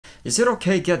Is it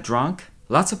okay to get drunk?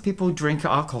 Lots of people drink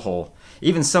alcohol.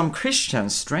 Even some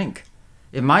Christians drink.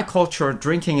 In my culture,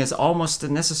 drinking is almost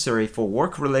necessary for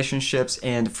work relationships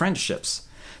and friendships.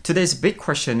 Today's big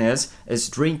question is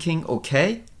drinking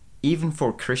okay, even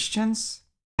for Christians?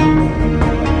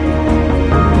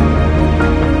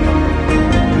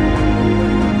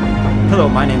 Hello,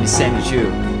 my name is Sammy Ju.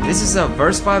 This is a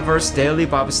verse-by-verse daily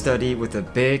Bible study with a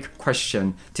big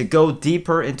question to go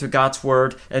deeper into God's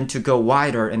Word and to go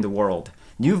wider in the world.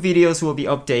 New videos will be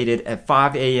updated at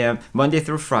 5 a.m. Monday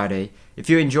through Friday. If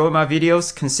you enjoy my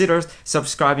videos, consider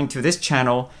subscribing to this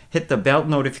channel, hit the bell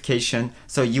notification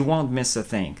so you won't miss a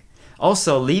thing.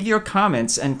 Also, leave your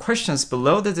comments and questions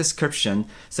below the description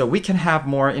so we can have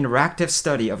more interactive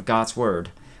study of God's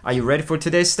Word. Are you ready for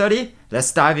today's study?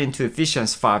 Let's dive into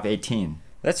Ephesians 5:18.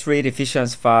 Let's read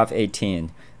Ephesians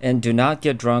 5:18. And do not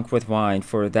get drunk with wine,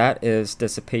 for that is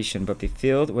dissipation, but be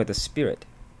filled with the Spirit.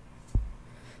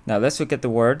 Now let's look at the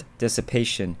word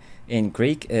dissipation. In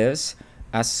Greek is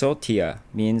asotia,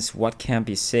 means what can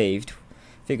be saved.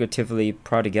 Figuratively,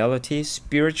 prodigality,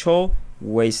 spiritual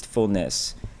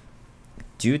wastefulness,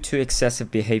 due to excessive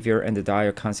behavior and the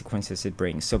dire consequences it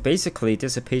brings. So basically,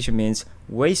 dissipation means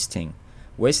wasting,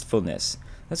 wastefulness.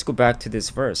 Let's go back to this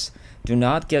verse. Do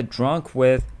not get drunk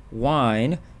with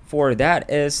wine, for that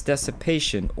is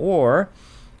dissipation or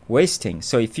wasting.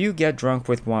 So if you get drunk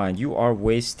with wine, you are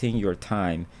wasting your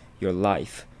time, your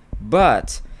life.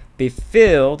 But be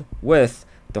filled with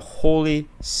the Holy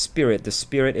Spirit. The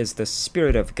Spirit is the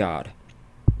Spirit of God.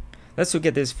 Let's look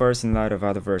at this verse in light of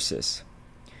other verses.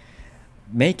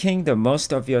 Making the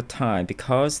most of your time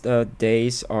because the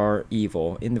days are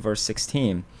evil, in the verse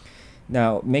 16.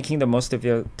 Now, making the most of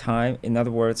your time, in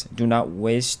other words, do not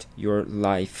waste your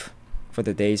life, for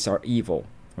the days are evil,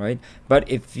 right? But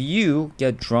if you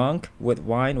get drunk with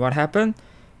wine, what happened?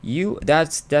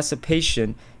 That's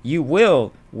dissipation. You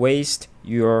will waste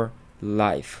your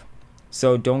life.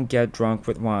 So don't get drunk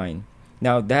with wine.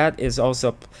 Now, that is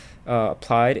also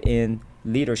applied in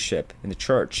leadership in the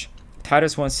church.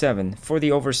 Titus 1:7, for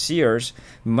the overseers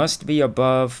must be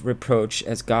above reproach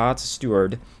as God's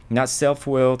steward, not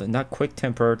self-willed, not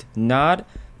quick-tempered, not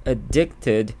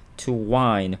addicted to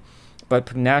wine, but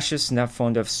pugnacious, not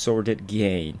fond of sordid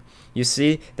gain. You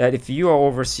see that if you are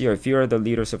overseer, if you are the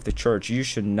leaders of the church, you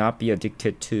should not be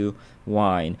addicted to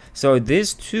wine. So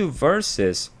these two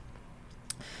verses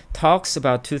talks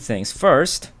about two things.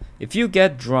 First, if you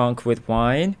get drunk with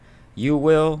wine, you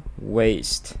will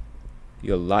waste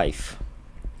your life.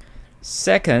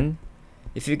 Second,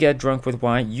 if you get drunk with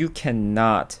wine, you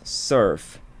cannot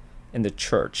serve in the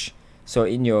church. So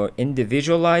in your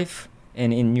individual life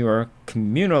and in your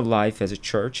communal life as a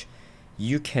church,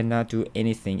 you cannot do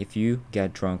anything if you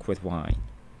get drunk with wine.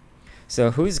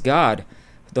 So who is God?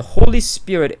 The Holy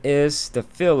Spirit is the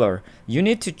filler. You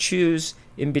need to choose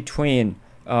in between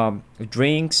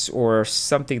drinks or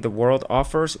something the world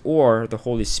offers or the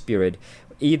Holy Spirit.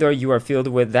 Either you are filled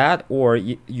with that or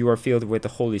you are filled with the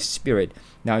Holy Spirit.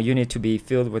 Now you need to be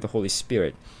filled with the Holy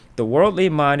Spirit. The worldly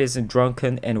mind is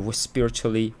drunken and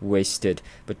spiritually wasted.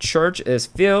 But church is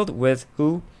filled with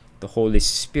who? The Holy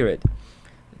Spirit.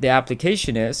 The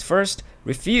application is, first,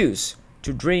 refuse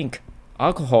to drink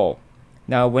alcohol.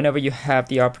 Now, whenever you have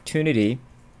the opportunity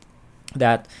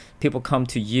that people come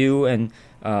to you and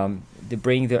they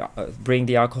bring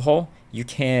the alcohol, you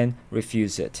can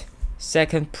refuse it.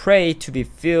 Second, pray to be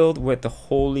filled with the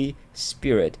Holy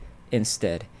Spirit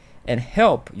instead, and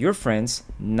help your friends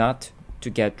not to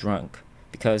get drunk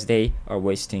because they are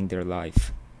wasting their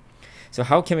life. So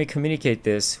how can we communicate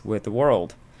this with the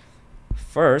world?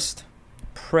 First,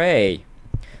 pray.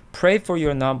 Pray for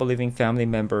your non-believing family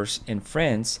members and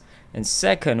friends. And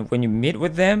second, when you meet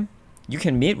with them, you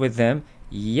can meet with them,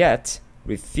 yet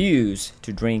refuse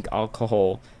to drink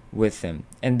alcohol with them.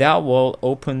 And that will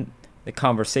open the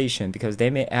conversation because they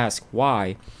may ask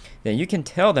why. Then you can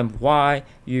tell them why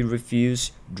you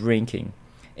refuse drinking.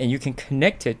 And you can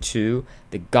connect it to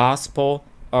the gospel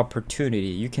opportunity.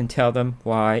 You can tell them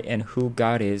why and who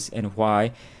God is and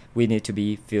why we need to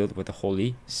be filled with the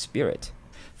Holy Spirit.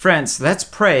 Friends, let's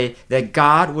pray that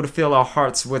God would fill our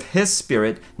hearts with His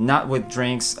Spirit, not with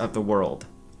drinks of the world.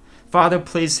 Father,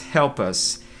 please help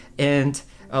us and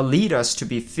lead us to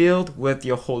be filled with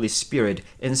your Holy Spirit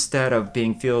instead of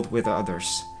being filled with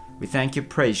others. We thank you,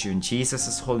 praise you. In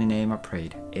Jesus' holy name I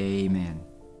prayed. Amen.